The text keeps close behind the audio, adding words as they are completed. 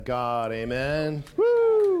God, amen.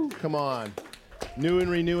 Woo! Come on. New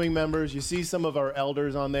and renewing members. You see some of our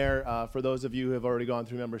elders on there. For those of you who have already gone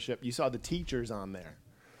through membership, you saw the teachers on there.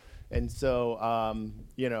 And so,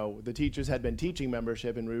 the teachers had been teaching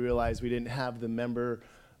membership, and we realized we didn't have the member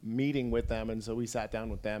meeting with them, and so we sat down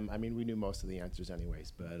with them. I mean, we knew most of the answers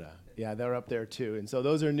anyways, but they're up there too. And so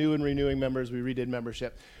those are new and renewing members. We redid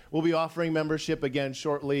membership. We'll be offering membership again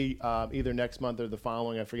shortly, either next month or the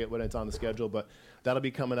following. I forget when it's on the schedule, but that'll be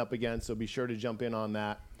coming up again, so be sure to jump in on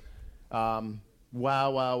that. Wow.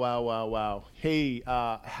 Hey,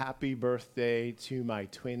 happy birthday to my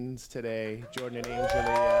twins today, Jordan and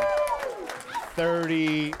Angelia.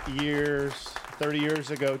 30 years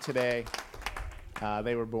ago today.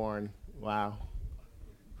 They were born. Wow.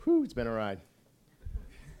 Whew, it's been a ride.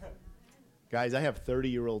 Guys, I have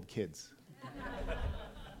 30-year-old kids.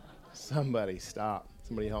 Somebody stop.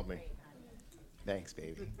 Somebody help me. Thanks,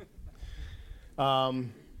 baby.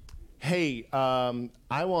 Hey,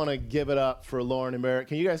 I want to give it up for Lauren and Medick.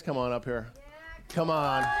 Can you guys come on up here? Come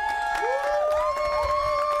on.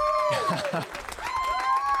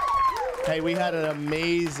 Hey, we had an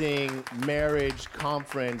amazing marriage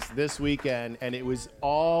conference this weekend, and it was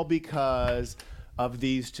all because of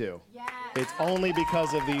these two. Yes. It's only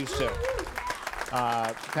because of these two.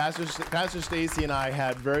 Pastor Stacy and I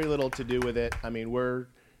had very little to do with it. I mean, we're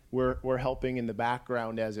helping in the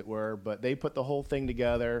background, as it were, but they put the whole thing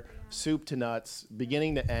together, soup to nuts,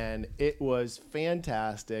 beginning to end. It was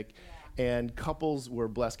fantastic, and couples were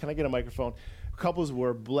blessed. Can I get a microphone? Couples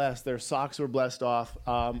were blessed. Their socks were blessed off.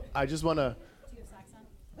 I just want to... Do you have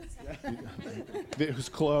socks on? It was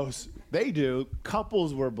close. They do.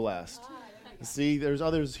 Couples were blessed. See, there's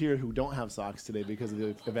others here who don't have socks today because of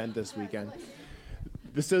the event this weekend.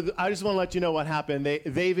 So I just want to let you know what happened.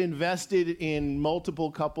 They've invested in multiple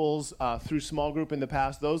couples through small group in the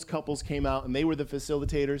past. Those couples came out, and they were the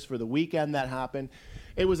facilitators for the weekend that happened.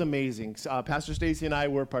 It was amazing. Pastor Stacy and I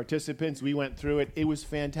were participants. We went through it. It was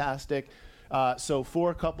fantastic. So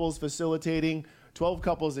 4 couples facilitating, 12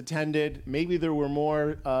 couples attended. Maybe there were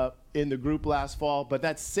more in the group last fall, but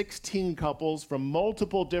that's 16 couples from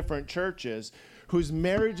multiple different churches whose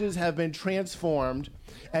marriages have been transformed,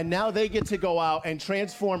 and now they get to go out and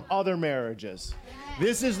transform other marriages.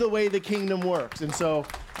 This is the way the kingdom works. And so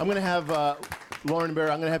I'm going to have Lauren and Barry,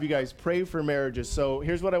 I'm going to have you guys pray for marriages. So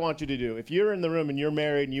here's what I want you to do. If you're in the room and you're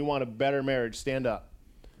married and you want a better marriage, stand up.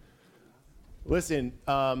 Listen,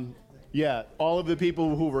 all of the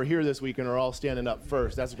people who were here this weekend are all standing up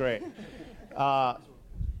first. That's great.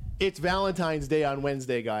 It's Valentine's Day on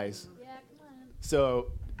Wednesday, guys. Yeah, come on.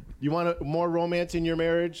 So you want more romance in your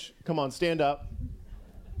marriage? Come on, stand up.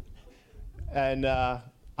 And I'm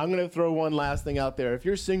going to throw one last thing out there. If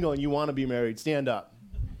you're single and you want to be married, stand up.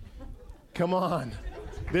 Come on.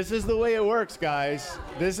 This is the way it works, guys.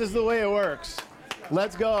 This is the way it works.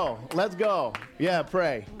 Let's go. Let's go. Yeah,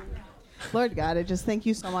 pray. Lord God, I just thank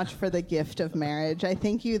you so much for the gift of marriage. I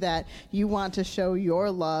thank you that you want to show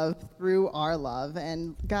your love through our love.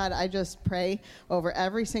 And God, I just pray over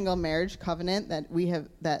every single marriage covenant that we have,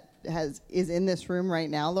 is in this room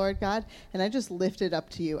right now, Lord God, and I just lift it up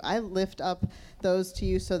to you. I lift up those to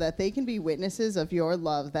you so that they can be witnesses of your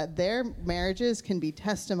love, that their marriages can be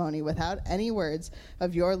testimony without any words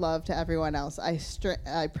of your love to everyone else. I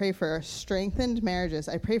pray for strengthened marriages.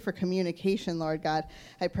 I pray for communication, Lord God.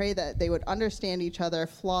 I pray that they would understand each other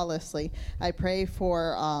flawlessly. I pray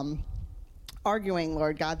for arguing,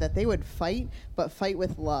 Lord God, that they would fight, but fight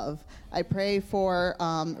with love. I pray for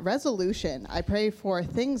resolution. I pray for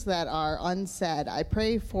things that are unsaid. I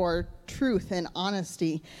pray for truth and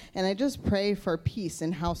honesty. And I just pray for peace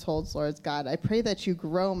in households, Lord God. I pray that you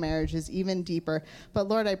grow marriages even deeper. But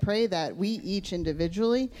Lord, I pray that we each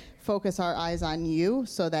individually focus our eyes on you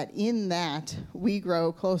so that in that we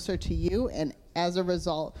grow closer to you. And as a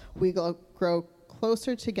result, we grow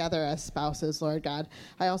closer together as spouses, Lord God.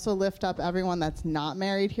 I also lift up everyone that's not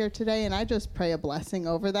married here today, and I just pray a blessing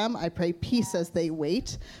over them. I pray peace as they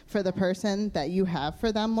wait for the person that you have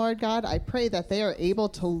for them, Lord God. I pray that they are able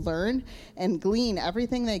to learn and glean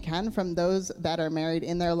everything they can from those that are married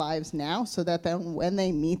in their lives now, so that then when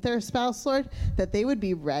they meet their spouse, Lord, that they would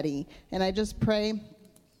be ready. And I just pray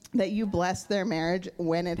that you bless their marriage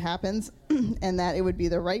when it happens, and that it would be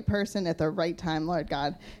the right person at the right time, Lord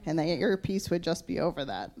God, and that your peace would just be over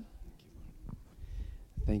that.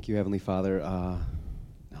 Thank you, Heavenly Father.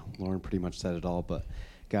 Lauren pretty much said it all, but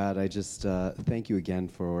God, I just thank you again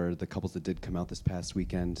for the couples that did come out this past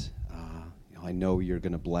weekend. I know you're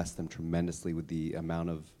going to bless them tremendously with the amount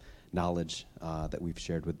of knowledge that we've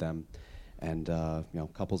shared with them. And,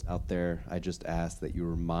 couples out there, I just ask that you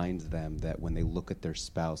remind them that when they look at their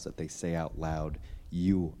spouse, that they say out loud,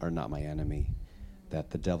 you are not my enemy, that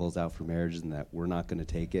the devil's out for marriage and that we're not going to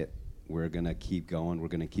take it. We're going to keep going. We're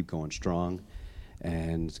going to keep going strong.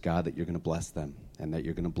 And, God, that you're going to bless them and that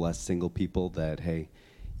you're going to bless single people, that, hey,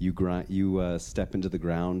 you step into the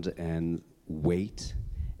ground and wait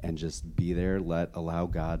and just be there. Allow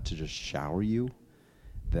God to just shower you,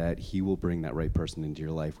 that he will bring that right person into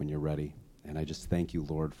your life when you're ready. And I just thank you,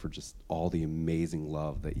 Lord, for just all the amazing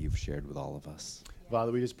love that you've shared with all of us.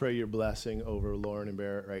 Father, we just pray your blessing over Lauren and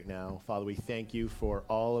Barrett right now. Father, we thank you for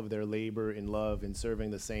all of their labor and love in serving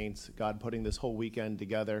the saints. God, putting this whole weekend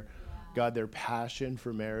together. God, their passion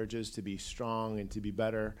for marriages to be strong and to be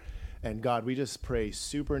better. And God, we just pray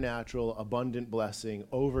supernatural, abundant blessing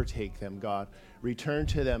overtake them, God. Return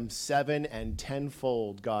to them 7 and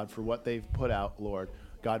 10-fold, God, for what they've put out, Lord.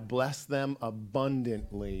 God, bless them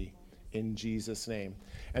abundantly in Jesus' name.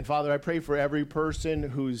 And Father, I pray for every person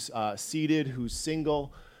who's seated, who's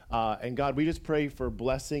single. And God, we just pray for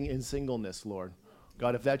blessing in singleness, Lord.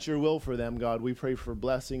 God, if that's your will for them, God, we pray for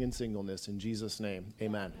blessing in singleness in Jesus' name.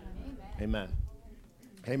 Amen. Amen.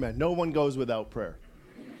 Amen. No one goes without prayer.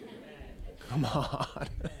 Come on.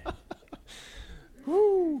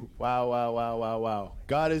 Woo. Wow.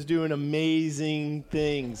 God is doing amazing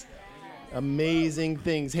things. Amazing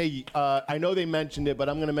things. Hey, I know they mentioned it, but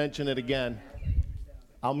I'm going to mention it again.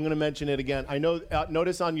 I know.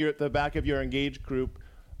 Notice on the back of your engaged group,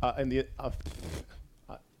 I'm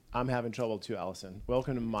having trouble too, Allison.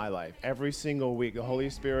 Welcome to my life. Every single week, the Holy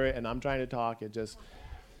Spirit, and I'm trying to talk. It just.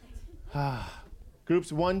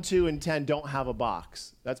 Groups 1, 2, and 10 don't have a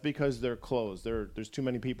box. That's because they're closed. There's too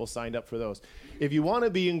many people signed up for those. If you want to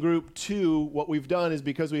be in group 2, what we've done is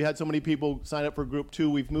because we had so many people sign up for group 2,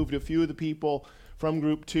 we've moved a few of the people from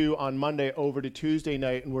group 2 on Monday over to Tuesday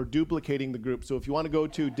night, and we're duplicating the group. So if you want to go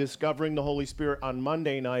to Discovering the Holy Spirit on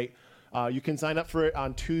Monday night, you can sign up for it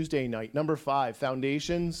on Tuesday night. Number 5,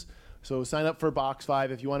 Foundations. So sign up for box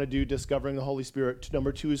 5 if you want to do Discovering the Holy Spirit.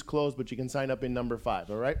 Number 2 is closed, but you can sign up in number 5,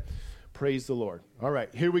 all right? Praise the Lord. All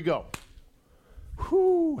right, here we go.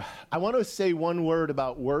 Whew. I want to say one word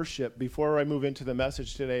about worship before I move into the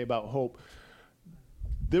message today about hope.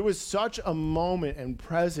 There was such a moment and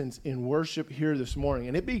presence in worship here this morning,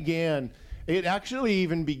 and it actually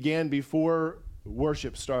even began before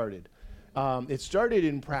worship started. It started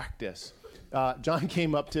in practice. John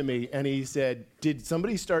came up to me and he said, did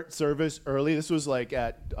somebody start service early? This was like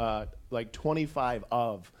at 25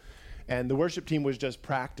 of. And the worship team was just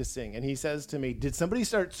practicing. And he says to me, did somebody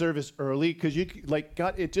start service early? Because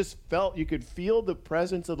it just felt, you could feel the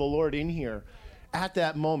presence of the Lord in here at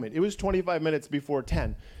that moment. It was 25 minutes before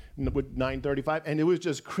 10, with 9:35. And it was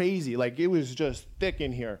just crazy. Like, it was just thick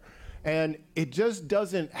in here. And it just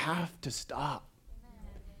doesn't have to stop.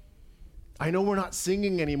 I know we're not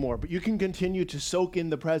singing anymore, but you can continue to soak in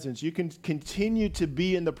the presence. You can continue to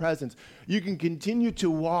be in the presence. You can continue to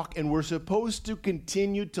walk, and we're supposed to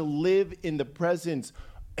continue to live in the presence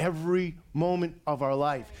every moment of our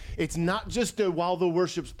life. It's not just a while the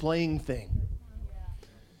worship's playing thing.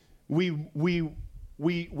 We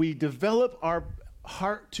develop our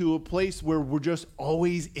heart to a place where we're just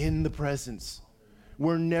always in the presence.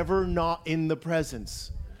 We're never not in the presence.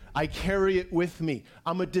 I carry it with me.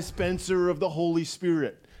 I'm a dispenser of the Holy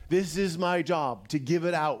Spirit. This is my job, to give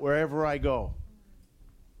it out wherever I go.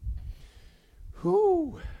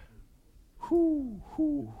 All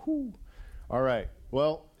right.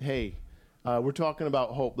 Well, hey, we're talking about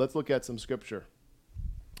hope. Let's look at some scripture.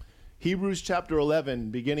 Hebrews chapter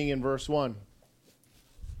 11, beginning in verse 1.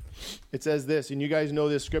 It says this, and you guys know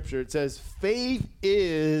this scripture. It says, faith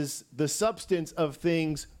is the substance of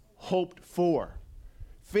things hoped for.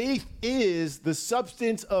 Faith is the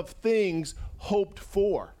substance of things hoped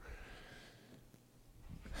for.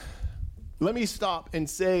 Let me stop and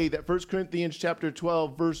say that 1 Corinthians chapter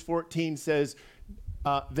 12, verse 14 says,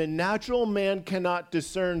 the natural man cannot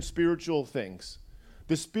discern spiritual things.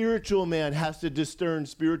 The spiritual man has to discern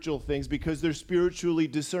spiritual things because they're spiritually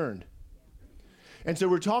discerned. And so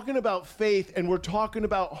we're talking about faith and we're talking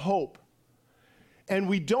about hope. And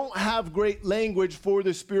we don't have great language for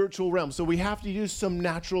the spiritual realm. So we have to use some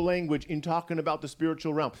natural language in talking about the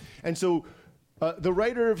spiritual realm. And so the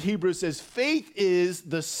writer of Hebrews says, faith is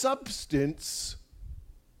the substance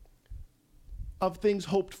of things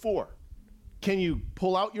hoped for. Can you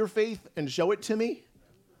pull out your faith and show it to me?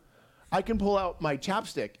 I can pull out my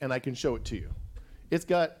chapstick and I can show it to you. It's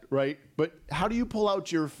got, right? But how do you pull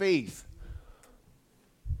out your faith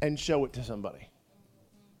and show it to somebody?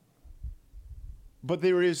 But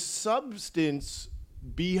there is substance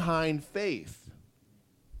behind faith.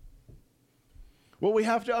 What we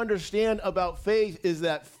have to understand about faith is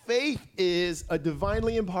that faith is a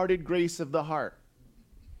divinely imparted grace of the heart.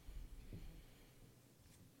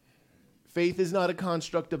 Faith is not a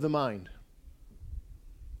construct of the mind.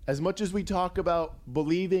 As much as we talk about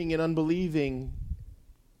believing and unbelieving,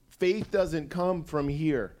 faith doesn't come from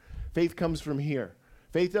here. Faith comes from here.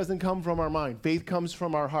 Faith doesn't come from our mind. Faith comes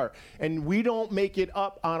from our heart. And we don't make it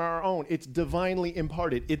up on our own. It's divinely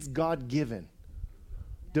imparted. It's God-given.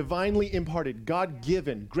 Divinely imparted,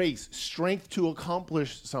 God-given grace, strength to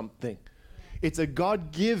accomplish something. It's a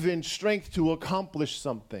God-given strength to accomplish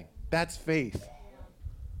something. That's faith.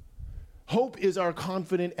 Hope is our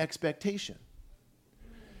confident expectation.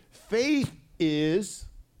 Faith is,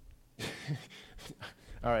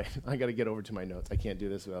 all right, I got to get over to my notes. I can't do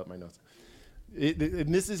this without my notes.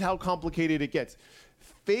 And this is how complicated it gets.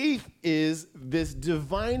 Faith is this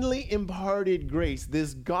divinely imparted grace,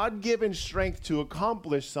 this God-given strength to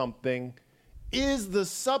accomplish something, is the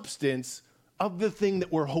substance of the thing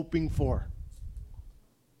that we're hoping for.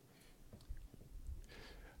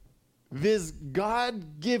 This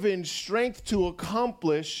God-given strength to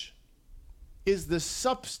accomplish is the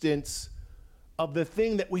substance of the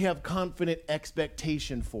thing that we have confident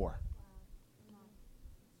expectation for.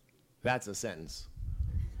 That's a sentence.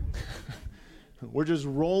 We're just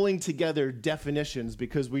rolling together definitions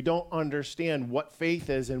because we don't understand what faith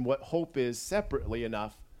is and what hope is separately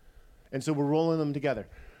enough. And so we're rolling them together.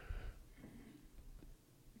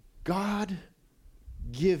 God-given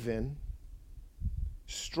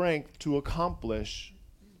strength to accomplish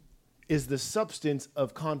is the substance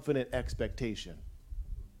of confident expectation.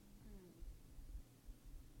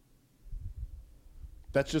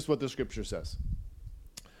 That's just what the scripture says.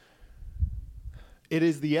 It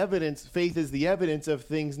is the evidence, faith is the evidence of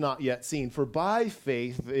things not yet seen. For by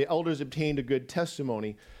faith, the elders obtained a good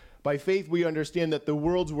testimony. By faith, we understand that the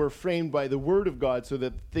worlds were framed by the word of God, so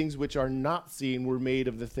that things which are not seen were made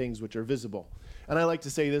of the things which are visible. And I like to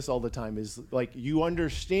say this all the time, is like you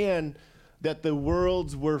understand that the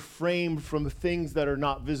worlds were framed from things that are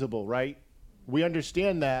not visible, right? We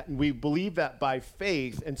understand that, and we believe that by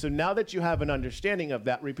faith. And so now that you have an understanding of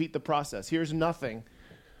that, repeat the process. Here's nothing.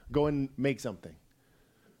 Go and make something.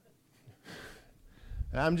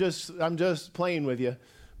 I'm just playing with you,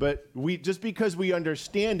 but just because we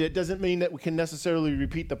understand it doesn't mean that we can necessarily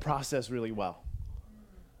repeat the process really well,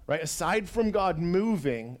 right? Aside from God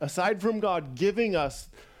moving, aside from God giving us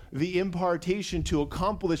the impartation to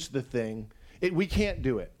accomplish the thing, we can't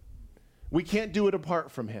do it. We can't do it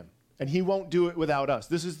apart from him, and he won't do it without us.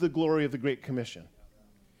 This is the glory of the Great Commission.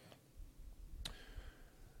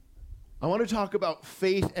 I want to talk about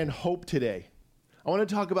faith and hope today. I want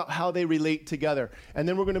to talk about how they relate together. And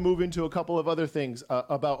then we're going to move into a couple of other things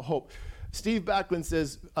about hope. Steve Backlund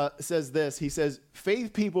says this. He says,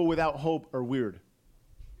 faith people without hope are weird.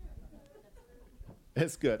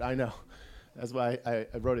 It's good, I know. That's why I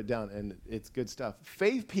wrote it down, and it's good stuff.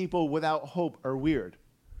 Faith people without hope are weird.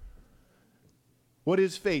 What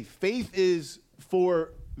is faith? Faith is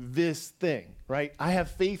for this thing, right? I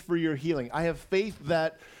have faith for your healing. I have faith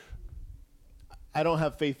that I don't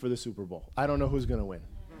have faith for the Super Bowl. I don't know who's going to win.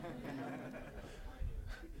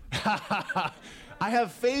 I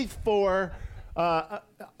have faith for a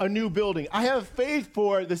new building. I have faith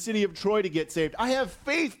for the city of Troy to get saved. I have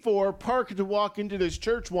faith for Parker to walk into this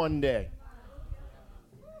church one day.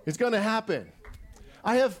 It's going to happen.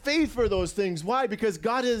 I have faith for those things. Why? Because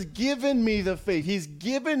God has given me the faith. He's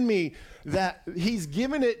given me that. He's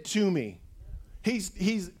given it to me.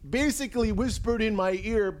 He's basically whispered in my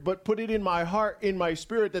ear, but put it in my heart, in my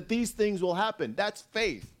spirit, that these things will happen. That's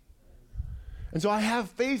faith. And so I have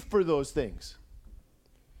faith for those things.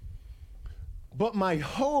 But my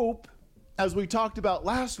hope, as we talked about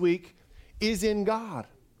last week, is in God.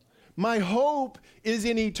 My hope is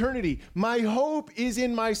in eternity. My hope is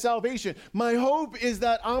in my salvation. My hope is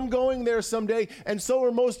that I'm going there someday, and so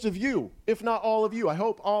are most of you, if not all of you. I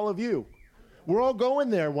hope all of you. We're all going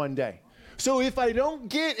there one day. So if I don't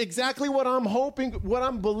get exactly what I'm hoping, what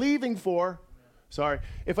I'm believing for,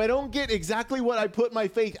 if I don't get exactly what I put my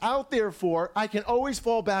faith out there for, I can always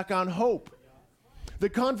fall back on hope. The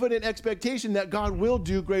confident expectation that God will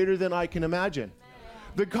do greater than I can imagine.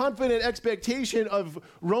 The confident expectation of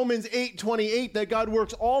Romans 8:28 that God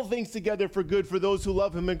works all things together for good for those who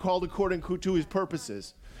love him and called according to his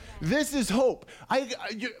purposes. This is hope.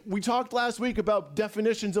 We talked last week about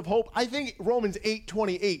definitions of hope. I think Romans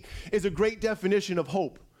 8:28 is a great definition of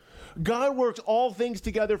hope. God works all things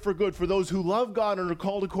together for good for those who love God and are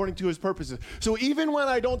called according to his purposes. So even when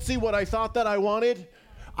I don't see what I thought that I wanted,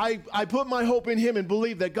 I put my hope in him and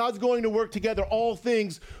believe that God's going to work together all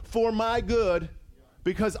things for my good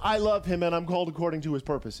because I love him and I'm called according to his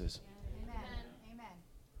purposes.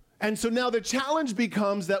 And so now the challenge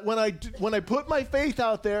becomes that when I put my faith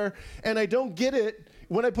out there and I don't get it,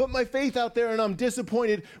 when I put my faith out there and I'm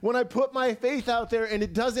disappointed, when I put my faith out there and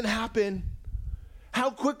it doesn't happen,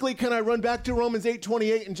 how quickly can I run back to Romans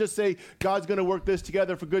 8:28 and just say, God's going to work this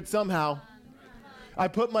together for good somehow? I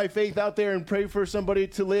put my faith out there and pray for somebody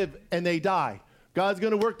to live and they die. God's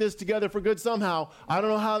going to work this together for good somehow. I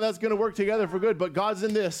don't know how that's going to work together for good, but God's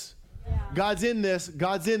in this. God's in this.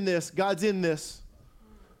 God's in this. God's in this.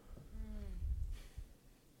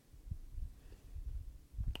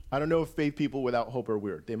 I don't know if faith people without hope are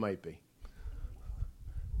weird. They might be.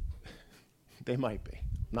 They might be.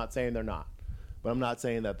 I'm not saying they're not, but I'm not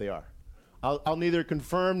saying that they are. I'll neither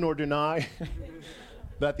confirm nor deny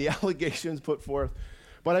that the allegations put forth,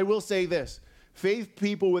 but I will say this. Faith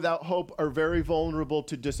people without hope are very vulnerable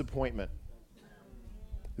to disappointment.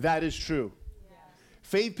 That is true.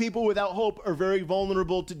 Faith people without hope are very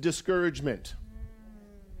vulnerable to discouragement.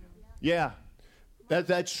 Yeah,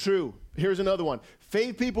 that's true. Here's another one.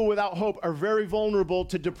 Faith people without hope are very vulnerable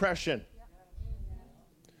to depression.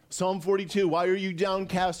 Psalm 42, why are you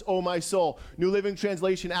downcast, O my soul? New Living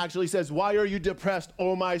Translation actually says, why are you depressed,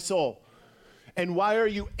 O my soul? And why are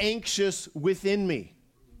you anxious within me?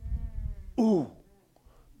 Ooh.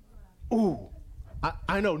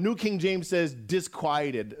 I know, New King James says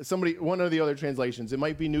disquieted. One of the other translations, it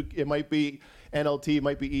might be NLT, it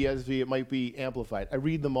might be ESV, it might be Amplified. I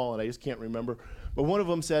read them all and I just can't remember. But one of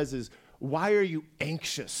them says why are you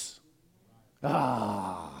anxious?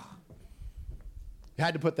 I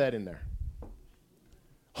had to put that in there.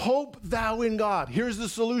 Hope thou in God. Here's the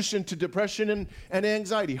solution to depression and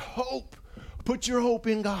anxiety. Hope. Put your hope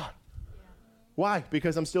in God. Why?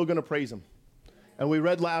 Because I'm still going to praise him. And we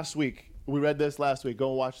read this last week. Go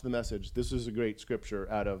and watch the message. This is a great scripture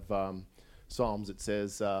out of Psalms. It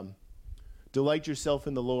says, delight yourself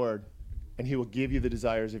in the Lord, and he will give you the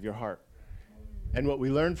desires of your heart. And what we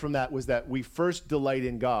learned from that was that we first delight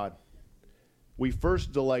in God.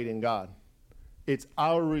 It's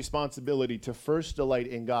our responsibility to first delight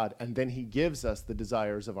in God, and then he gives us the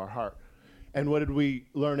desires of our heart. And what did we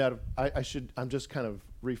learn out of, I'm just kind of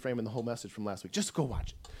reframing the whole message from last week. Just go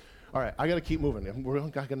watch it. All right, I got to keep moving. We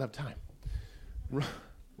don't got enough time.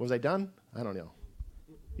 Was I done? I don't know.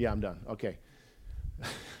 Yeah, I'm done. Okay.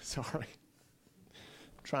 Sorry.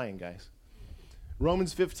 I'm trying, guys.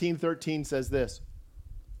 Romans 15:13 says this.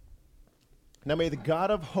 Now may the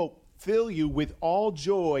God of hope fill you with all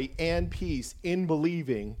joy and peace in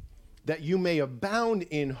believing, that you may abound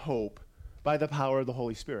in hope by the power of the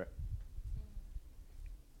Holy Spirit.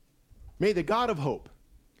 May the God of hope.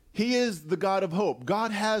 He is the God of hope.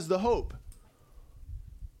 God has the hope.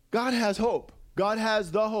 God has hope. God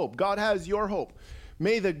has the hope. God has your hope.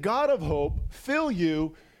 May the God of hope fill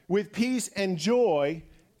you with peace and joy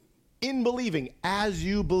in believing, as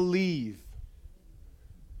you believe.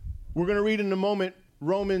 We're going to read in a moment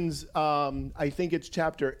Romans, I think it's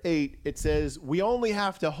chapter 8. It says, we only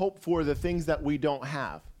have to hope for the things that we don't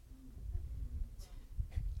have.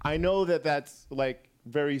 I know that that's like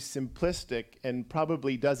very simplistic and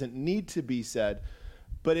probably doesn't need to be said,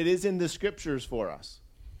 but it is in the scriptures for us,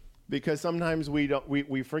 because sometimes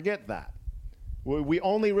we forget that. We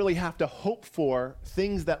only really have to hope for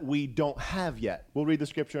things that we don't have yet. We'll read the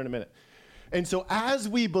scripture in a minute. And so as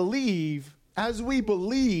we're believing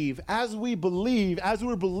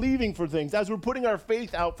for things, as we're putting our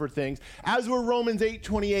faith out for things, as we're Romans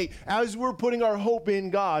 8:28, as we're putting our hope in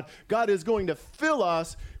God, God is going to fill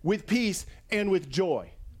us with peace and with joy.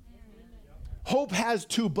 Hope has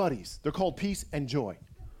two buddies. They're called peace and joy.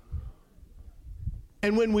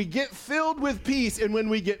 And when we get filled with peace and when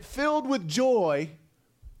we get filled with joy,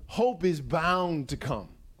 hope is bound to come.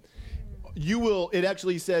 It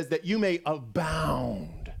actually says that you may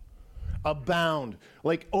abound,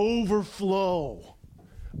 like overflow,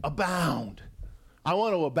 abound. I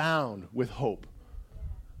want to abound with hope.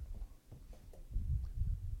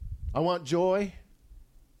 I want joy.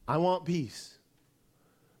 I want peace.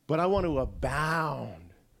 But I want to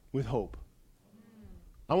abound with hope.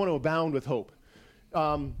 I want to abound with hope.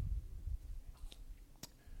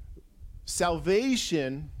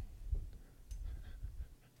 Salvation,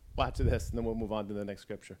 watch this, and then we'll move on to the next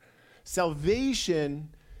scripture.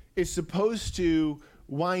 Salvation is supposed to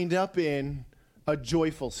wind up in a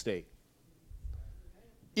joyful state.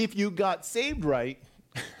 If you got saved right,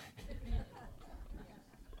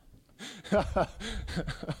 I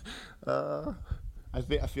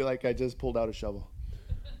feel like I just pulled out a shovel.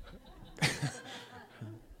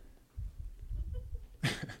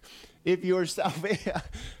 If your salvation,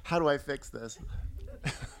 how do I fix this?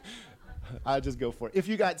 I just go for it. If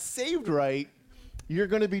you got saved right, you're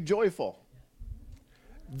going to be joyful.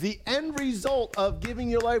 The end result of giving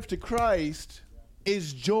your life to Christ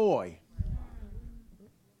is joy.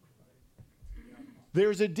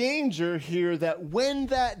 There's a danger here that when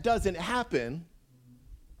that doesn't happen,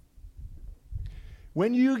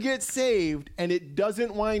 when you get saved and it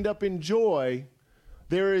doesn't wind up in joy,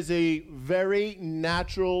 there is a very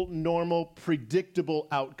natural, normal, predictable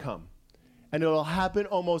outcome. And it'll happen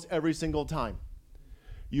almost every single time.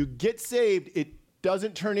 You get saved, it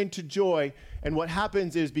doesn't turn into joy, and what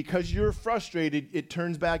happens is because you're frustrated, it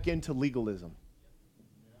turns back into legalism.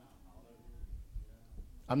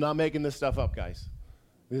 I'm not making this stuff up, guys.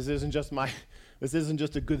 This isn't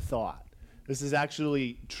just a good thought. This is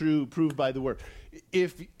actually true, proved by the word.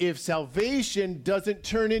 If salvation doesn't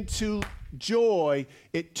turn into joy,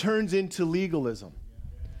 it turns into legalism.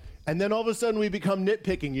 And then all of a sudden we become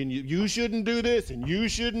nitpicking, and you shouldn't do this, and you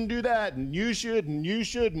shouldn't do that, and you should, and you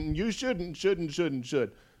shouldn't, and you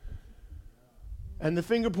should. And the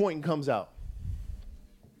finger pointing comes out.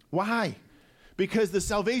 Why? Because the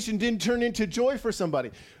salvation didn't turn into joy for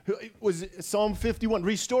somebody. It was Psalm 51.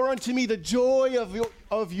 Restore unto me the joy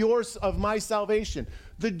of my salvation.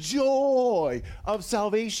 The joy of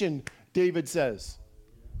salvation, David says.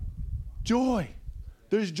 Joy.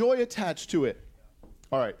 There's joy attached to it.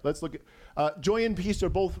 All right, let's look at joy and peace are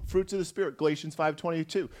both fruits of the Spirit, Galatians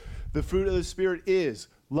 5:22. The fruit of the Spirit is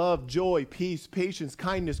love, joy, peace, patience,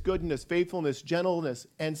 kindness, goodness, faithfulness, gentleness,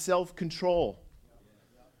 and self-control.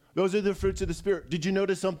 Those are the fruits of the Spirit. Did you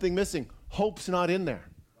notice something missing? Hope's not in there.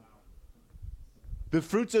 The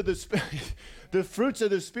fruits of the Spirit, the fruits of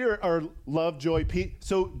the Spirit are love, joy, peace.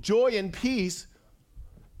 So joy and peace,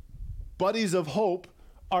 buddies of hope,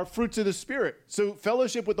 are fruits of the Spirit. So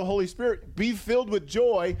fellowship with the Holy Spirit, be filled with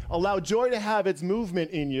joy, allow joy to have its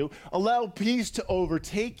movement in you, allow peace to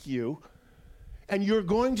overtake you, and you're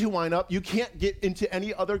going to wind up, you can't get into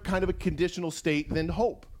any other kind of a conditional state than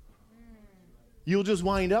hope. You'll just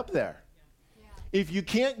wind up there. Yeah. If you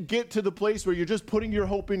can't get to the place where you're just putting your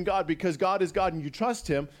hope in God because God is God and you trust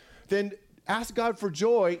him, then ask God for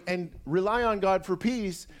joy and rely on God for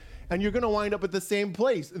peace, and you're going to wind up at the same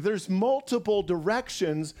place. There's multiple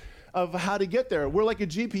directions of how to get there. We're like a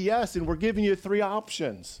GPS, and we're giving you 4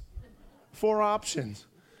 options.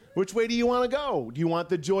 Which way do you want to go? Do you want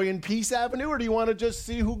the joy and peace avenue, or do you want to just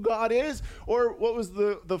see who God is? Or what was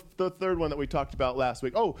the third one that we talked about last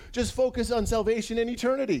week? Oh, just focus on salvation and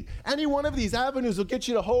eternity. Any one of these avenues will get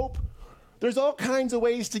you to hope. There's all kinds of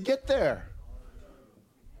ways to get there.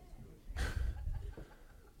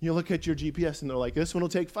 You look at your GPS and they're like, this one will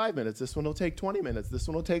take 5 minutes, this one will take 20 minutes, this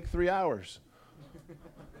one will take 3 hours.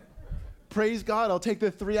 Praise God, I'll take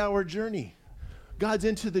the 3-hour journey. God's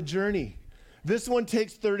into the journey. This one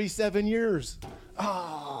takes 37 years.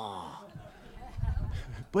 Ah.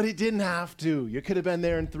 But it didn't have to. You could have been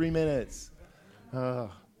there in 3 minutes. All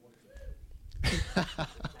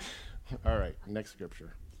right, next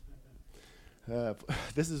scripture.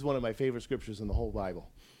 This is one of my favorite scriptures in the whole Bible.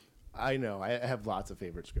 I know, I have lots of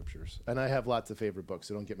favorite scriptures, and I have lots of favorite books,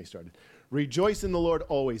 so don't get me started. Rejoice in the Lord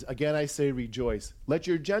always. Again, I say rejoice. Let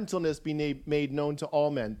your gentleness be made known to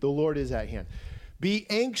all men. The Lord is at hand. Be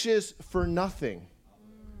anxious for nothing,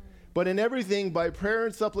 but in everything by prayer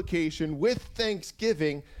and supplication with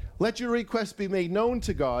thanksgiving, let your requests be made known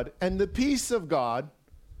to God, and the peace of God,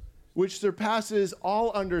 which surpasses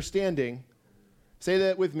all understanding, say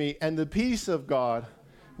that with me, and the peace of God,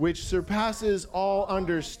 which surpasses all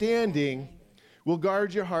understanding, will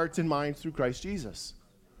guard your hearts and minds through Christ Jesus.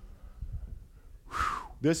 Whew.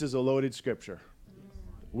 This is a loaded scripture.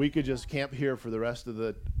 We could just camp here for the rest of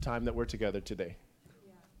the time that we're together today.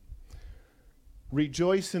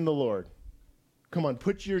 Rejoice in the Lord. Come on,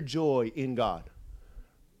 put your joy in God.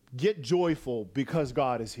 Get joyful because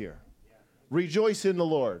God is here. Rejoice in the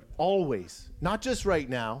Lord, always. Not just right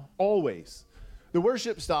now, always. The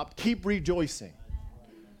worship stopped, keep rejoicing.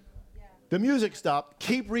 The music stopped,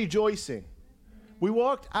 keep rejoicing. We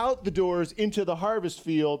walked out the doors into the harvest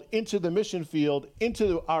field, into the mission field,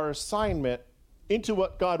 into our assignment, into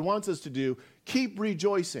what God wants us to do. Keep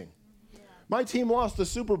rejoicing. My team lost the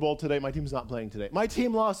Super Bowl today. My team's not playing today. My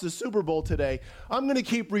team lost the Super Bowl today. I'm going to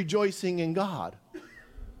keep rejoicing in God.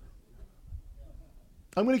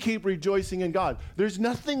 I'm going to keep rejoicing in God. There's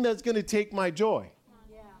nothing that's going to take my joy.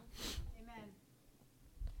 Yeah. Amen.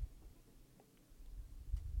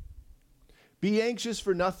 Be anxious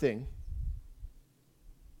for nothing.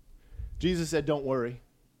 Jesus said, don't worry.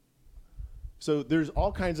 So there's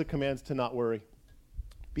all kinds of commands to not worry.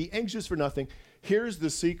 Be anxious for nothing. Here's the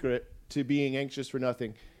secret to being anxious for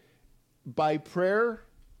nothing. By prayer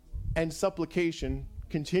and supplication,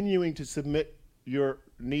 continuing to submit your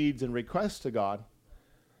needs and requests to God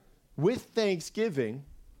with thanksgiving.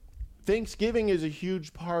 Thanksgiving is a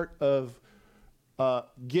huge part of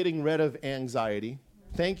getting rid of anxiety.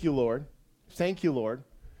 Thank you, Lord. Thank you, Lord.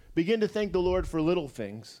 Begin to thank the Lord for little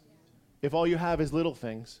things. If all you have is little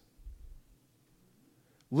things.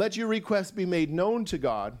 Let your requests be made known to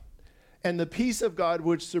God, and the peace of God,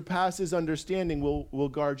 which surpasses understanding, will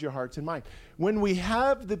guard your hearts and mind. When we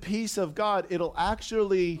have the peace of God, it'll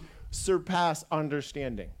actually surpass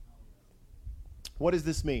understanding. What does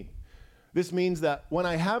this mean? This means that when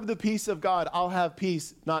I have the peace of God, I'll have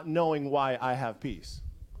peace not knowing why I have peace.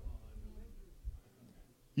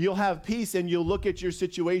 You'll have peace and you'll look at your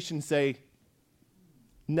situation and say,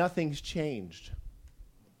 nothing's changed.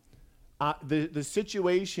 The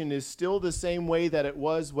situation is still the same way that it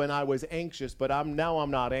was when I was anxious, but I'm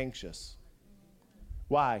not anxious.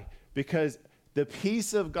 Why? Because the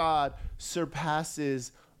peace of God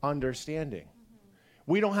surpasses understanding.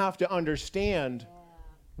 We don't have to understand.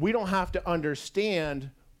 We don't have to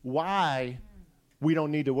understand why we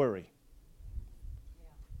don't need to worry.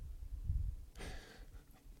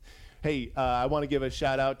 Hey, I want to give a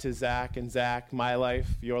shout out to Zach and Zach, My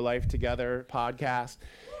Life, Your Life Together podcast.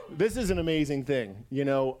 This is an amazing thing. You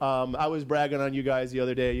know, I was bragging on you guys the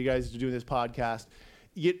other day. You guys are doing this podcast.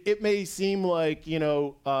 It may seem like, you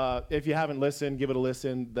know, if you haven't listened, give it a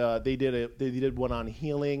listen. They did one on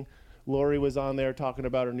healing. Lori was on there talking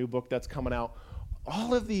about her new book that's coming out.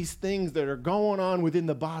 All of these things that are going on within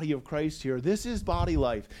the body of Christ here, this is body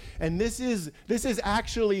life. And this is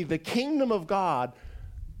actually the kingdom of God.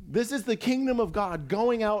 This is the kingdom of God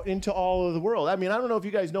going out into all of the world. I mean, I don't know if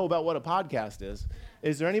you guys know about what a podcast is.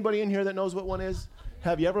 Is there anybody in here that knows what one is?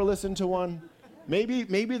 Have you ever listened to one? Maybe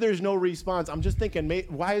there's no response. I'm just thinking,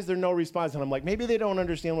 why is there no response? And I'm like, maybe they don't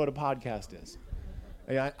understand what a podcast is.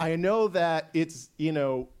 I know that it's, you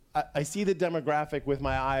know, I see the demographic with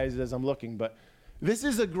my eyes as I'm looking, but this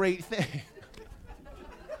is a great thing.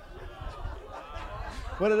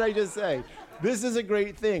 What did I just say? This is a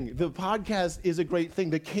great thing. The podcast is a great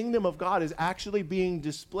thing. The kingdom of God is actually being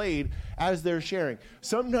displayed as they're sharing.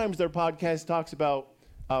 Sometimes their podcast talks about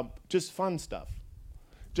just fun stuff.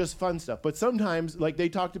 But sometimes, like they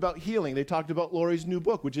talked about healing. They talked about Lori's new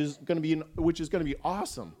book, which is going to be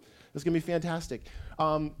awesome. It's going to be fantastic.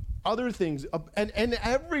 Other things, and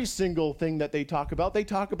every single thing that they talk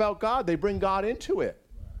about God. They bring God into it.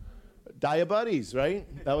 Diabetes, right?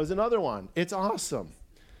 That was another one. It's awesome.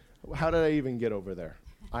 How did I even get over there?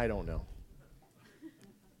 I don't know.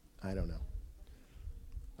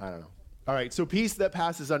 All right, so peace that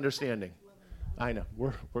passes understanding. I know,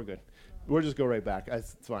 we're good. We'll just go right back.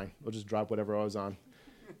 It's fine. We'll just drop whatever I was on.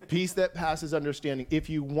 Peace that passes understanding.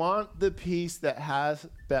 If you want the peace that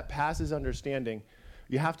passes understanding,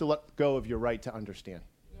 you have to let go of your right to understand.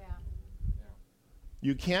 Yeah.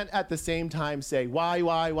 You can't at the same time say, why,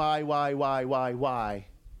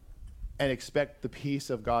 and expect the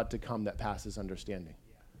peace of God to come that passes understanding.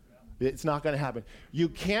 It's not going to happen. You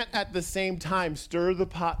can't at the same time stir the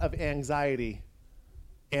pot of anxiety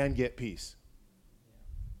and get peace.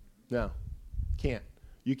 No, can't.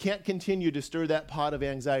 You can't continue to stir that pot of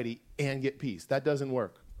anxiety and get peace. That doesn't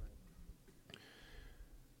work.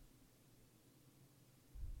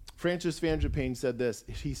 Francis Van Payne said this.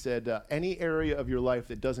 He said, any area of your life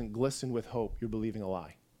that doesn't glisten with hope, you're believing a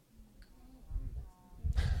lie.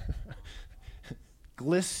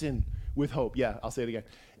 Glisten with hope. Yeah, I'll say it again.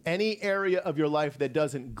 Any area of your life that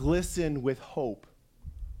doesn't glisten with hope,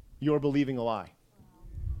 you're believing a lie.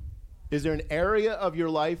 Is there an area of your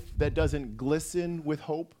life that doesn't glisten with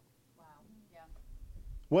hope? Wow. Yeah.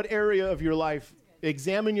 What area of your life,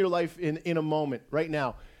 examine your life in a moment, right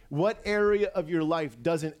now. What area of your life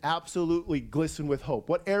doesn't absolutely glisten with hope?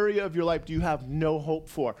 What area of your life do you have no hope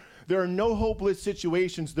for? There are no hopeless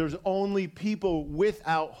situations. There's only people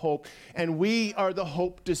without hope, and we are the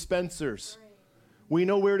hope dispensers. We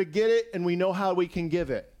know where to get it, and we know how we can give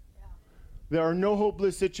it. Yeah. There are no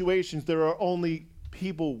hopeless situations. There are only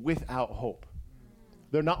people without hope.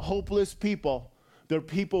 They're not hopeless people. They're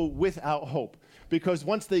people without hope. Because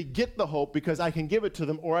once they get the hope, because I can give it to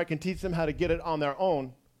them or I can teach them how to get it on their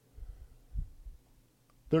own,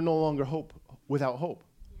 they're no longer without hope.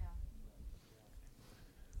 Yeah.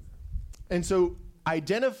 And so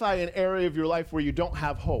identify an area of your life where you don't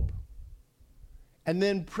have hope. And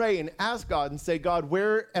then pray and ask God and say, God,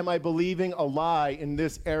 where am I believing a lie in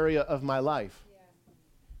this area of my life?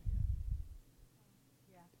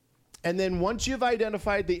 And then once you've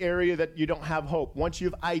identified the area that you don't have hope, once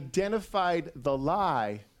you've identified the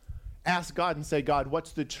lie, ask God and say, God,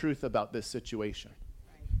 what's the truth about this situation?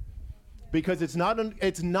 Because it's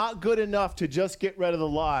not good enough to just get rid of the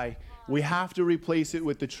lie. We have to replace it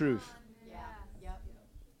with the truth.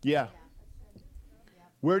 Yeah.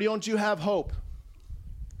 Where don't you have hope?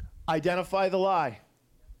 Identify the lie.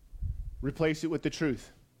 Replace it with the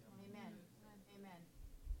truth. Amen. Amen.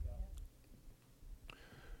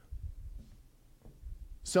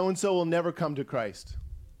 So-and-so will never come to Christ.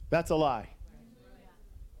 That's a lie.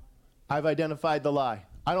 I've identified the lie.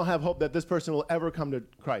 I don't have hope that this person will ever come to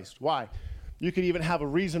Christ. Why? You could even have a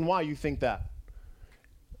reason why you think that.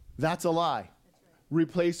 That's a lie.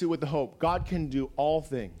 Replace it with the hope. God can do all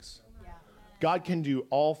things. God can do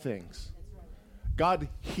all things. God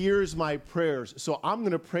hears my prayers, so I'm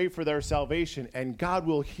going to pray for their salvation, and God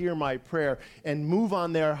will hear my prayer and move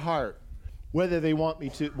on their heart, whether they want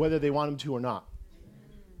Him to or not.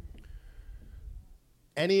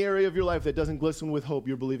 Any area of your life that doesn't glisten with hope,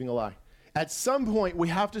 you're believing a lie. At some point, we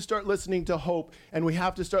have to start listening to hope, and we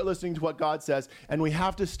have to start listening to what God says, and we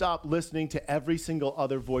have to stop listening to every single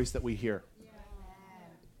other voice that we hear.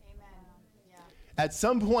 At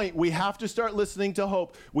some point, we have to start listening to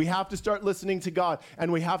hope. We have to start listening to God,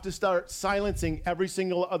 and we have to start silencing every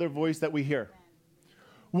single other voice that we hear.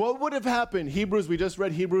 What would have happened? We just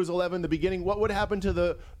read Hebrews 11, the beginning. What would happen to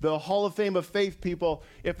the Hall of Fame of Faith people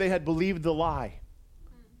if they had believed the lie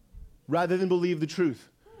rather than believe the truth?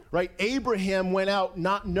 Right? Abraham went out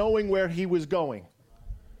not knowing where he was going.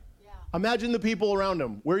 Imagine the people around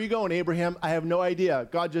him. Where are you going, Abraham? I have no idea.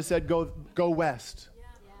 God just said, go west.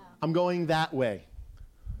 I'm going that way.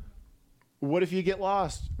 What if you get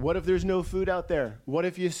lost? What if there's no food out there? What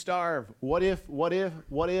if you starve? What if?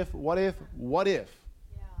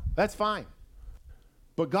 That's fine.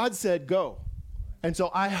 But God said go. And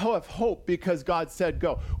so I have hope because God said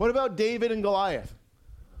go. What about David and Goliath?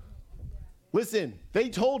 Listen, they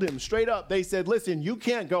told him straight up. They said, listen, you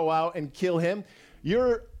can't go out and kill him.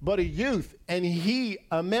 You're but a youth, and he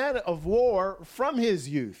a man of war from his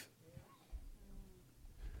youth.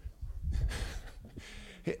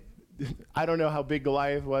 I don't know how big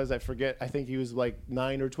Goliath was. I forget. I think he was like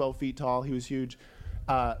 9 or 12 feet tall. He was huge.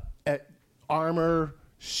 Armor,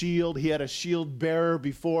 shield. He had a shield bearer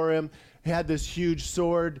before him. He had this huge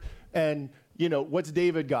sword. And, what's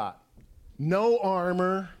David got? No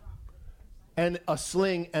armor and a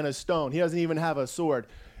sling and a stone. He doesn't even have a sword.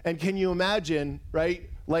 And can you imagine, right?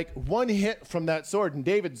 Like one hit from that sword, and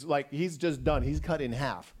David's like, he's just done. He's cut in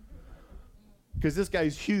half. Because this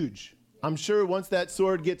guy's huge. I'm sure once that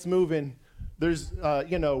sword gets moving, there's,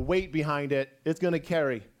 weight behind it. It's going to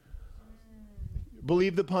carry.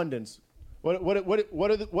 Believe the pundits. What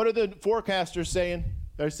are the forecasters saying?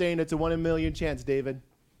 They're saying it's a 1 in a million chance, David.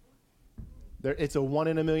 It's a 1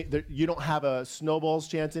 in a million. You don't have a snowball's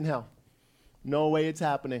chance in hell. No way it's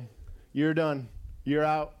happening. You're done. You're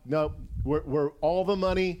out. Nope. We're all the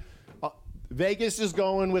money. Vegas is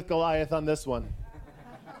going with Goliath on this one.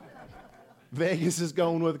 Vegas is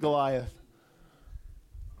going with Goliath.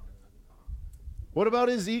 What about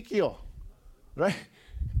Ezekiel? Right?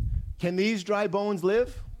 Can these dry bones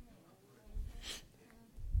live?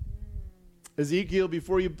 Ezekiel,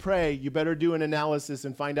 before you pray, you better do an analysis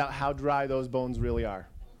and find out how dry those bones really are.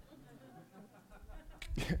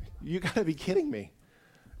 You got to be kidding me.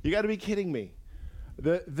 You got to be kidding me.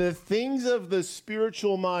 The things of the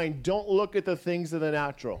spiritual mind don't look at the things of the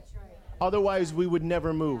natural. Otherwise, we would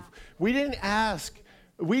never move. We didn't ask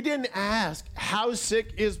how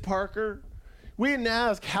sick is Parker. We didn't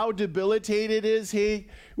ask how debilitated is he.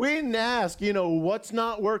 We didn't ask, what's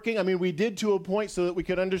not working. I mean, we did to a point so that we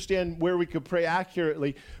could understand where we could pray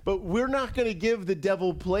accurately. But we're not going to give the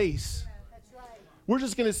devil place. That's right. We're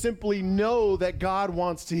just going to simply know that God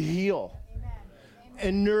wants to heal. Amen.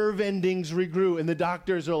 And nerve endings regrew. And the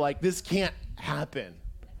doctors are like, this can't happen.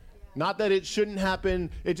 Not that it shouldn't happen.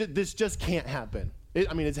 This just can't happen.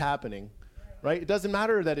 It's happening, right? It doesn't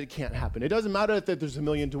matter that it can't happen. It doesn't matter that there's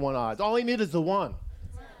 1,000,000 to 1 odds. All I need is the one.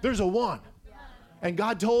 There's a one. And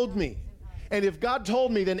God told me. And if God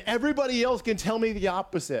told me, then everybody else can tell me the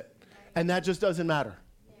opposite. And that just doesn't matter.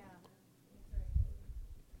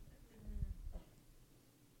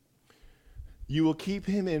 You will keep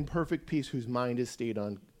him in perfect peace whose mind is stayed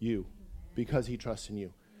on you because he trusts in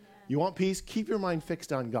you. You want peace? Keep your mind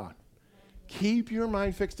fixed on God. Keep your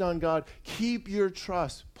mind fixed on God. Keep your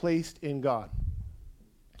trust placed in God.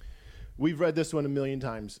 We've read this one 1,000,000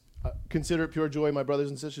 times. Consider it pure joy, my brothers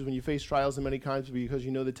and sisters, when you face trials of many kinds, because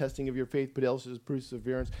you know the testing of your faith, but else is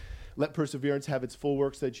perseverance. Let perseverance have its full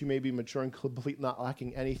work so that you may be mature and complete, not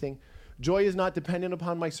lacking anything. Joy is not dependent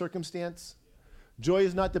upon my circumstance. Joy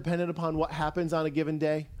is not dependent upon what happens on a given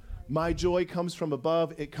day. My joy comes from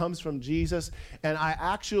above. It comes from Jesus. And I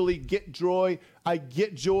actually get joy. I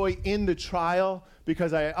get joy in the trial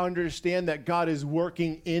because I understand that God is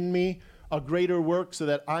working in me a greater work so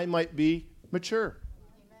that I might be mature.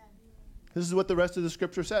 Amen. This is what the rest of the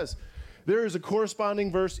scripture says. There is a corresponding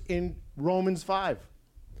verse in Romans 5.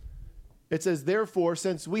 It says, therefore,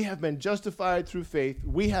 since we have been justified through faith,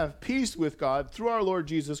 we have peace with God through our Lord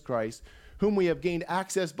Jesus Christ, whom we have gained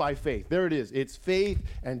access by faith. There it is. It's faith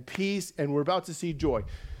and peace, and we're about to see joy.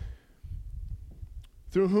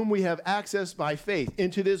 Through whom we have access by faith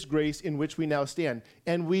into this grace in which we now stand.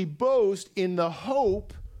 And we boast in the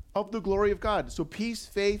hope of the glory of God. So peace,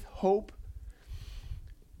 faith, hope.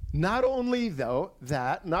 Not only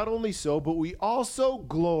so, but we also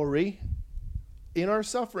glory in our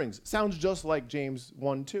sufferings. Sounds just like James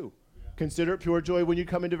 1:2. Consider it pure joy when you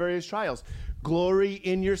come into various trials. Glory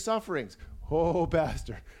in your sufferings. Oh,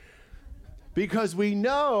 Pastor. Because we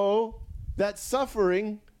know that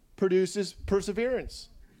suffering produces perseverance.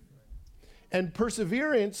 And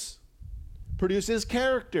perseverance produces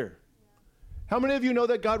character. How many of you know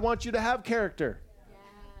that God wants you to have character?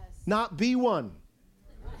 Yes. Not be one.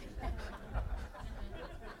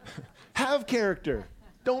 Have character.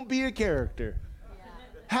 Don't be a character.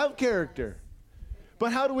 Have character.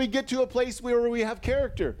 But how do we get to a place where we have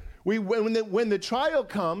character? When the trial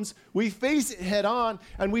comes, we face it head on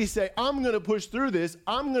and we say, I'm going to push through this.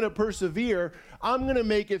 I'm going to persevere. I'm going to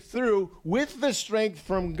make it through with the strength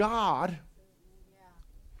from God.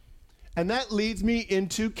 And that leads me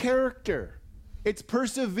into character. It's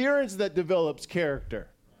perseverance that develops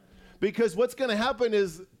character. Because what's going to happen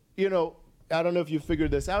is, I don't know if you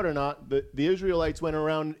figured this out or not, but the Israelites went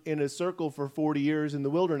around in a circle for 40 years in the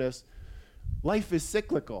wilderness. Life is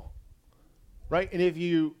cyclical, right? And if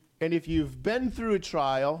you've been through a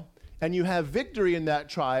trial and you have victory in that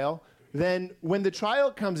trial, then when the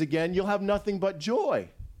trial comes again, you'll have nothing but joy.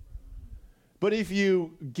 But if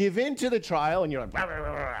you give in to the trial and you're like,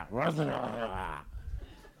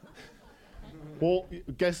 well,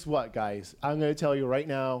 guess what, guys? I'm going to tell you right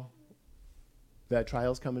now that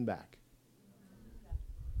trial's coming back.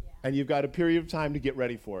 And you've got a period of time to get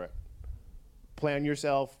ready for it. Plan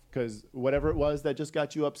yourself, because whatever it was that just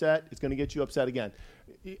got you upset, it's going to get you upset again.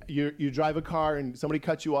 You drive a car and somebody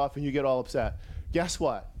cuts you off and you get all upset. Guess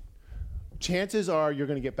what? Chances are you're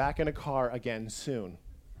going to get back in a car again soon.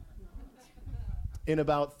 In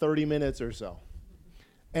about 30 minutes or so.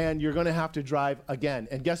 And you're going to have to drive again.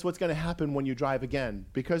 And guess what's going to happen when you drive again?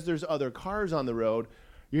 Because there's other cars on the road,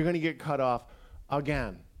 you're going to get cut off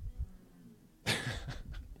again.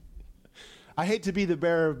 I hate to be the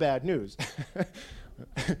bearer of bad news.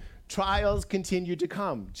 Trials continue to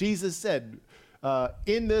come. Jesus said,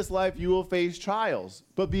 in this life you will face trials,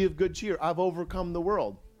 but be of good cheer. I've overcome the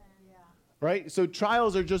world. Yeah. Right? So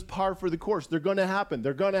trials are just par for the course. They're going to happen.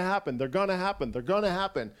 They're going to happen. They're going to happen. They're going to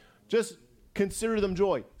happen. Just consider them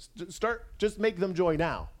joy. Just make them joy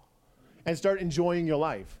now and start enjoying your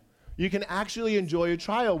life. You can actually enjoy a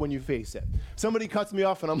trial when you face it. Somebody cuts me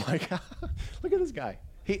off and I'm like, look at this guy.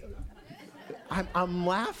 I'm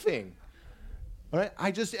laughing. All right?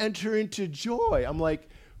 I just enter into joy. I'm like,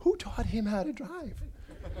 who taught him how to drive?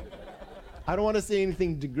 I don't want to say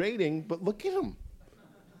anything degrading, but look at him.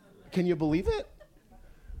 Can you believe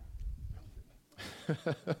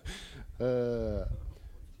it?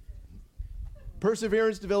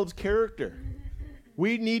 Perseverance develops character.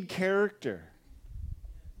 We need character.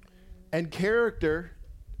 And character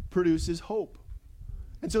produces hope.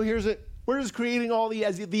 And so we're just creating all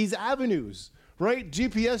these avenues, right?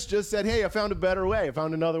 GPS just said, hey, I found a better way. I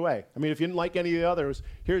found another way. I mean, if you didn't like any of the others,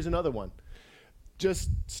 here's another one. Just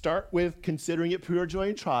start with considering it pure joy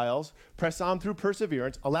in trials, press on through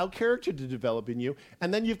perseverance, allow character to develop in you,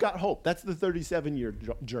 and then you've got hope. That's the 37-year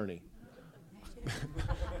journey.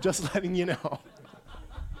 Just letting you know.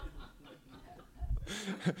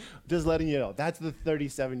 Just letting you know. That's the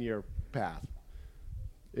 37-year path.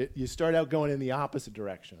 You start out going in the opposite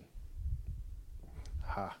direction.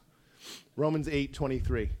 Romans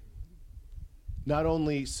 8:23. Not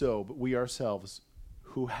only so, but we ourselves,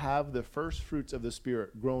 who have the first fruits of the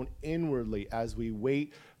Spirit, groan inwardly as we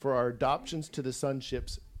wait for our adoptions to the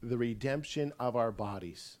sonships, the redemption of our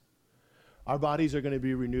bodies. Our bodies are going to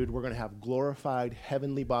be renewed. We're going to have glorified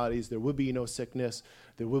heavenly bodies. There will be no sickness.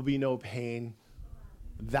 There will be no pain.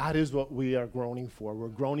 That is what we are groaning for. We're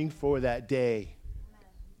groaning for that day.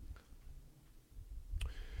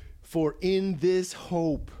 For in this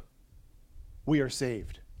hope we are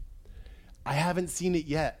saved. I haven't seen it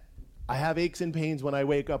yet. I have aches and pains when I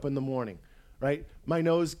wake up in the morning, right? My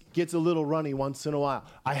nose gets a little runny once in a while.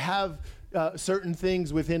 I have certain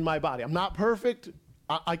things within my body. I'm not perfect.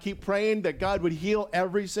 I keep praying that God would heal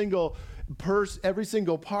every single every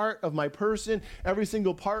single part of my person, every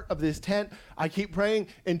single part of this tent. I keep praying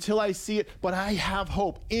until I see it, but I have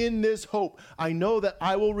hope. In this hope, I know that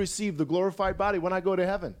I will receive the glorified body when I go to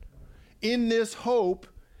heaven. In this hope,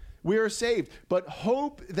 we are saved. But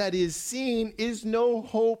hope that is seen is no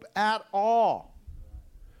hope at all.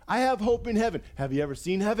 I have hope in heaven. Have you ever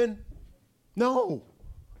seen heaven? No.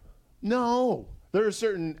 No. There are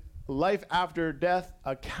certain life after death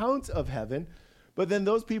accounts of heaven, but then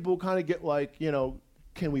those people kind of get like,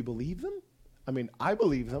 can we believe them? I mean, I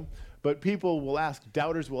believe them, but people will ask,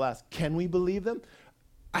 doubters will ask, can we believe them?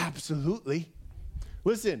 Absolutely.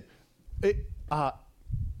 Listen,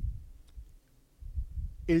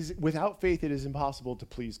 without faith, it is impossible to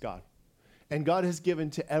please God. And God has given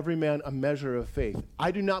to every man a measure of faith.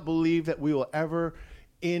 I do not believe that we will ever,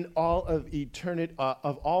 in all of eternity,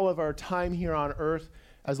 of all of our time here on earth,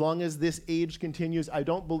 as long as this age continues, I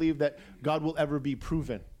don't believe that God will ever be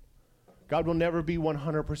proven. God will never be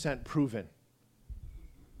 100% proven.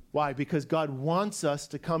 Why? Because God wants us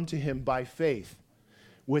to come to him by faith.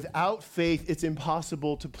 Without faith, it's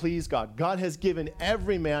impossible to please God. God has given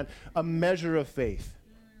every man a measure of faith.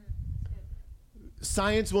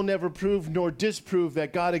 Science will never prove nor disprove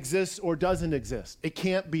that God exists or doesn't exist. It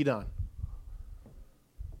can't be done.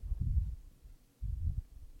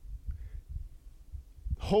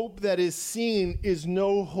 Hope that is seen is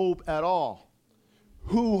no hope at all.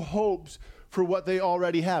 Who hopes for what they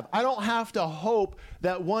already have? I don't have to hope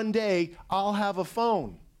that one day I'll have a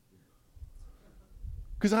phone,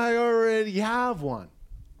 because I already have one.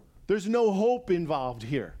 There's no hope involved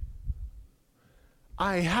here.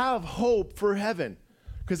 I have hope for heaven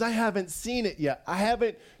because I haven't seen it yet. I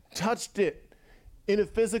haven't touched it in a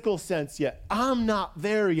physical sense yet. I'm not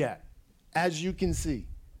there yet, as you can see.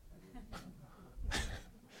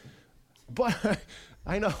 But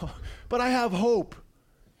I know, but I have hope.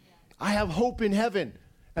 I have hope in heaven,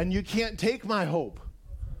 and you can't take my hope.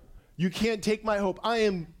 You can't take my hope. I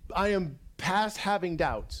am past having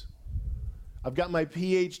doubts. I've got my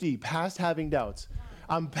PhD, past having doubts.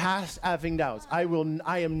 I'm past having doubts.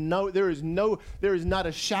 There is not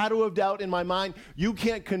a shadow of doubt in my mind. You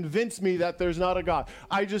can't convince me that there's not a God.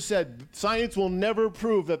 I just said science will never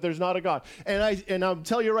prove that there's not a God. And I'll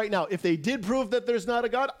tell you right now, if they did prove that there's not a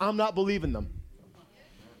God, I'm not believing them.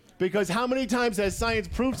 Because how many times has science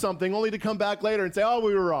proved something only to come back later and say, oh,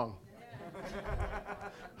 we were wrong?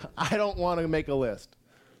 I don't want to make a list.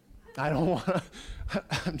 I don't want to.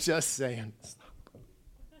 I'm just saying.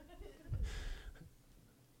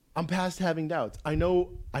 I'm past having doubts. I know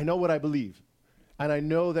what I believe, and I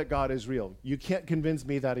know that God is real. You can't convince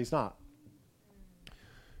me that he's not.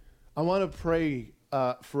 I want to pray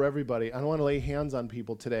for everybody. I want to lay hands on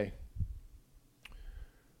people today.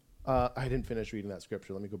 I didn't finish reading that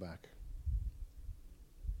scripture. Let me go back.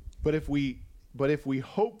 But if we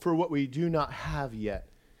hope for what we do not have yet,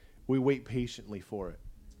 we wait patiently for it.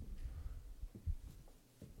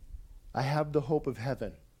 I have the hope of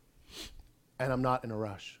heaven, and I'm not in a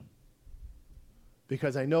rush.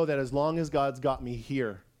 Because I know that as long as God's got me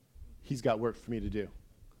here, he's got work for me to do.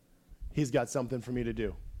 He's got something for me to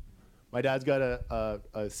do. My dad's got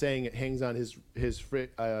a saying, it hangs on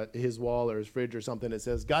his wall or his fridge or something. It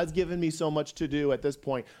says, God's given me so much to do at this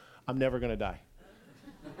point, I'm never going to die.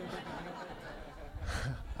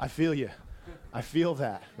 I feel you. I feel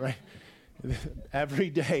that, right? Every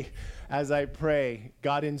day as I pray,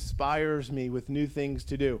 God inspires me with new things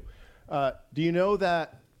to do. Do you know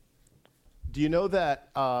that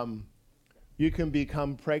you can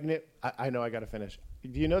become pregnant? I know I got to finish.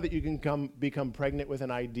 Do you know that you can become pregnant with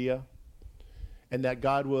an idea, and that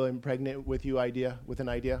God will impregnate with you with an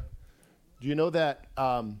idea? Do you know that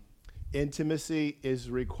intimacy is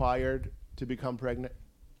required to become pregnant?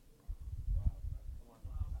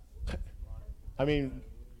 I mean,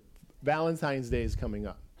 Valentine's Day is coming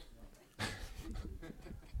up.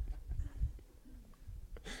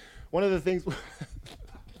 One of the things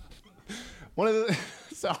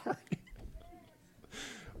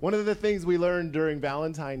we learned during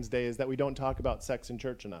Valentine's Day is that we don't talk about sex in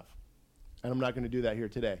church enough. And I'm not going to do that here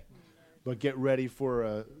today. But get ready for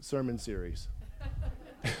a sermon series.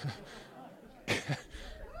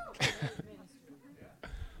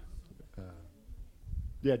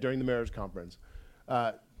 During the marriage conference.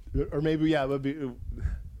 Or maybe, it would be.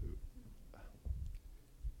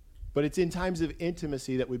 But it's in times of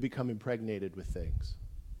intimacy that we become impregnated with things.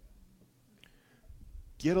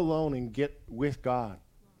 Get alone and get with God.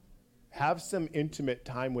 Have some intimate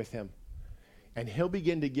time with him. And he'll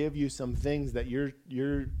begin to give you some things that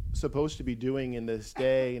you're supposed to be doing in this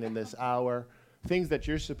day and in this hour. Things that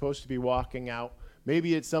you're supposed to be walking out.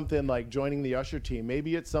 Maybe it's something like joining the usher team.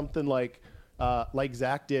 Maybe it's something like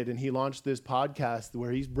Zach did, and he launched this podcast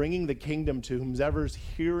where he's bringing the kingdom to whomever's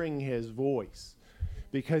hearing his voice,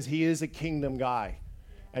 because he is a kingdom guy,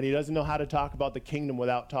 and he doesn't know how to talk about the kingdom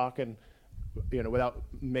without talking, without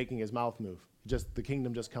making his mouth move. Just the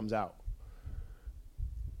kingdom just comes out.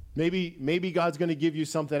 Maybe God's going to give you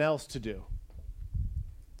something else to do.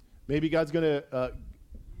 Maybe God's going to,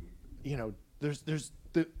 there's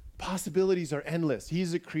the possibilities are endless.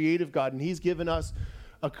 He's a creative God, and he's given us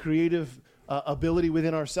a creative ability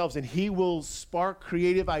within ourselves, and he will spark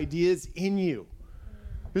creative ideas in you.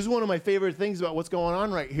 This is one of my favorite things about what's going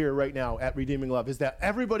on right now at Redeeming Love, is that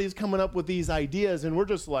everybody's coming up with these ideas, and we're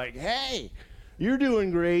just like, hey, you're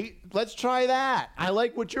doing great. Let's try that. I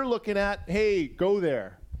like what you're looking at. Hey, go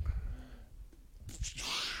there.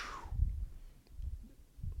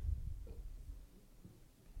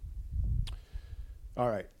 All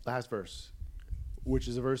right, last verse, which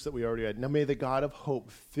is a verse that we already had. Now may the God of hope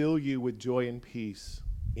fill you with joy and peace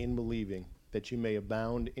in believing, that you may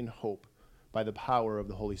abound in hope by the power of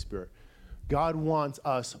the Holy Spirit. God wants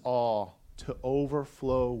us all to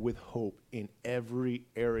overflow with hope in every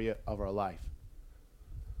area of our life.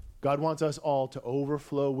 God wants us all to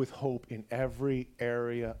overflow with hope in every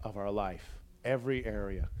area of our life. Every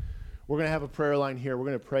area. We're going to have a prayer line here. We're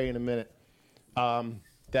going to pray in a minute.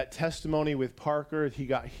 That testimony with Parker, he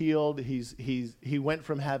got healed. He went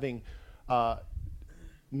from having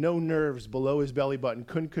no nerves below his belly button,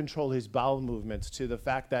 couldn't control his bowel movements, to the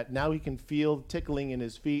fact that now he can feel tickling in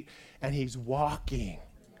his feet, and he's walking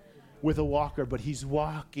with a walker, but he's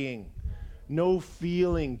walking. No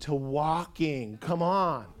feeling to walking. Come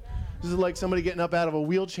on. This is like somebody getting up out of a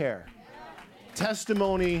wheelchair.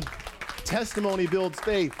 Testimony builds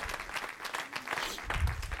faith.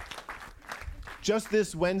 Just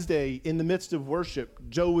this Wednesday, in the midst of worship,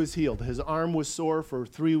 Joe was healed. His arm was sore for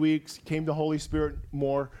 3 weeks. Came to Holy Spirit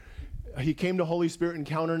more. He came to Holy Spirit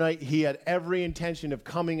Encounter Night. He had every intention of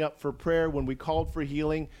coming up for prayer when we called for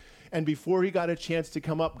healing. And before he got a chance to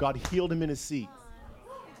come up, God healed him in his seat.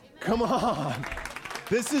 Come on.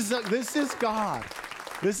 This is God.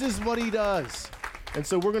 This is what he does. And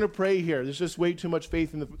so we're going to pray here. There's just way too much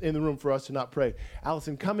faith in the room for us to not pray.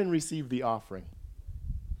 Allison, come and receive the offering.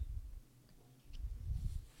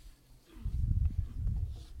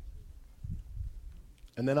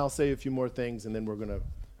 And then I'll say a few more things, and then we're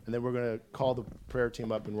gonna call the prayer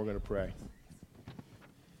team up, and we're gonna pray.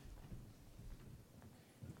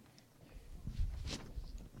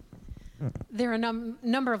 There are a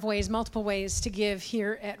number of ways, multiple ways to give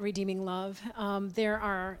here at Redeeming Love.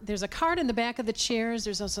 There's a card in the back of the chairs.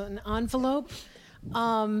 There's also an envelope,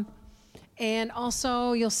 and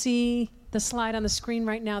also you'll see the slide on the screen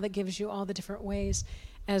right now that gives you all the different ways,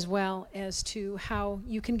 as well as to how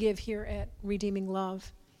you can give here at Redeeming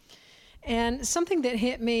Love. And something that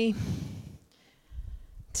hit me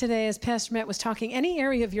today as Pastor Matt was talking, any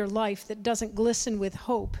area of your life that doesn't glisten with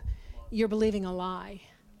hope, you're believing a lie.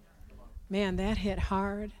 Man, that hit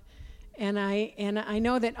hard. And I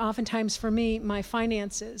know that oftentimes for me, my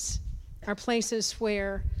finances are places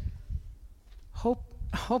where hope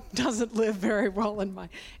doesn't live very well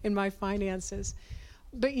in my finances.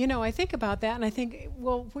 But, I think about that and I think,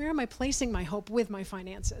 well, where am I placing my hope with my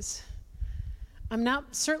finances? I'm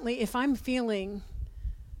not, certainly if I'm feeling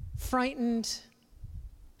frightened,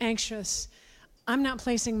 anxious, I'm not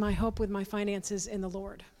placing my hope with my finances in the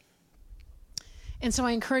Lord. And so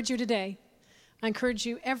I encourage you today, I encourage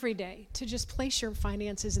you every day to just place your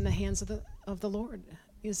finances in the hands of the Lord.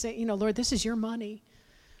 You say, Lord, this is your money.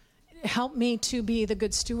 Help me to be the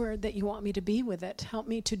good steward that you want me to be with it. Help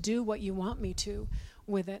me to do what you want me to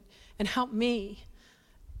with it. And help me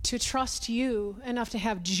to trust you enough to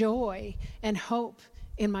have joy and hope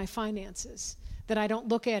in my finances, that I don't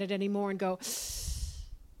look at it anymore and go,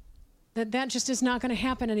 that just is not going to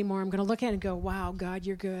happen anymore. I'm going to look at it and go, wow, God,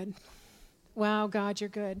 you're good. Wow, God, you're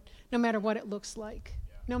good. No matter what it looks like,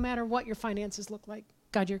 no matter what your finances look like,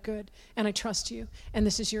 God, you're good. And I trust you. And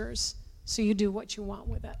this is yours. So you do what you want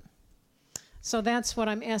with it. So that's what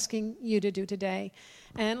I'm asking you to do today.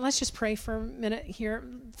 And let's just pray for a minute here.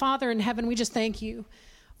 Father in heaven, we just thank you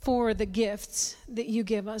for the gifts that you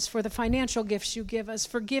give us, for the financial gifts you give us,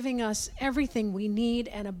 for giving us everything we need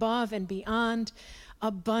and above and beyond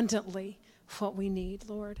abundantly what we need,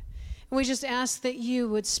 Lord. And we just ask that you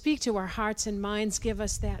would speak to our hearts and minds, give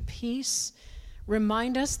us that peace,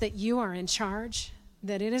 remind us that you are in charge,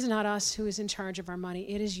 that it is not us who is in charge of our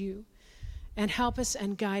money, it is you. And help us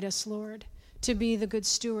and guide us, Lord, to be the good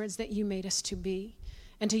stewards that you made us to be,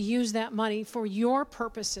 and to use that money for your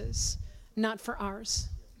purposes, not for ours.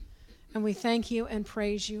 And we thank you and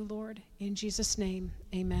praise you, Lord. In Jesus' name,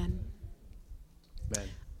 amen. Amen.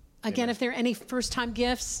 Again, Amen. if there are any first-time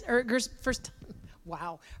guests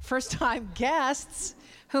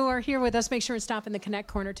who are here with us, make sure and stop in the Connect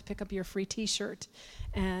Corner to pick up your free T-shirt.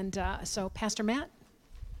 And so, Pastor Matt.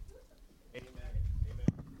 Amen.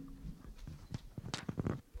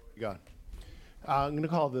 God. I'm going to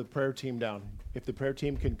call the prayer team down. If the prayer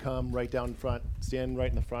team can come right down front, stand right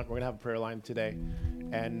in the front. We're going to have a prayer line today.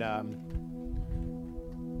 And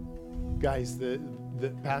guys,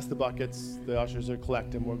 pass the buckets. The ushers are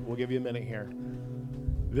collecting. We'll give you a minute here.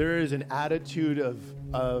 There is an attitude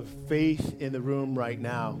of faith in the room right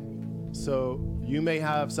now. So you may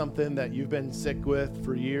have something that you've been sick with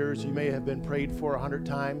for years. You may have been prayed for 100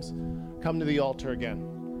 times. Come to the altar again.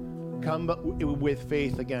 Come with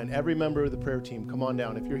faith again. Every member of the prayer team, come on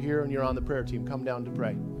down. If you're here and you're on the prayer team, come down to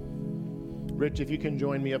pray. Rich, if you can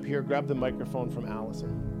join me up here, grab the microphone from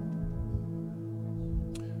Allison.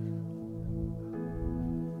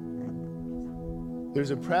 There's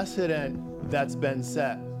a precedent that's been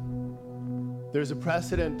set. There's a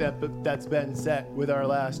precedent that's been set with our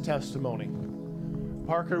last testimony.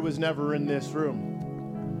 Parker was never in this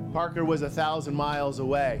room. Parker was 1,000 miles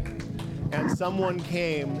away. And someone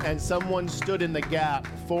came and someone stood in the gap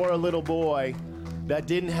for a little boy that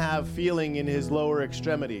didn't have feeling in his lower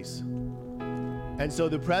extremities. And so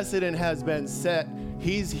the precedent has been set.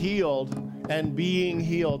 He's healed and being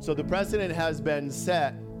healed. So the precedent has been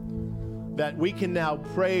set that we can now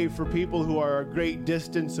pray for people who are a great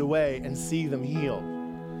distance away and see them healed.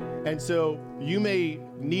 And so you may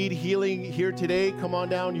need healing here today. Come on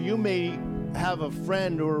down. You may have a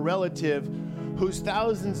friend or a relative who's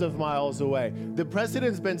thousands of miles away. The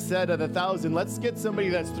precedent's been set at 1,000. Let's get somebody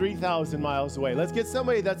that's 3,000 miles away. Let's get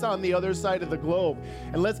somebody that's on the other side of the globe,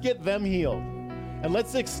 and let's get them healed. And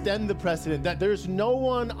let's extend the precedent that there's no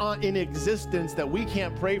one in existence that we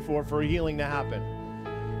can't pray for healing to happen.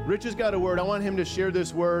 Rich has got a word. I want him to share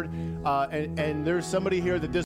this word, and there's somebody here that this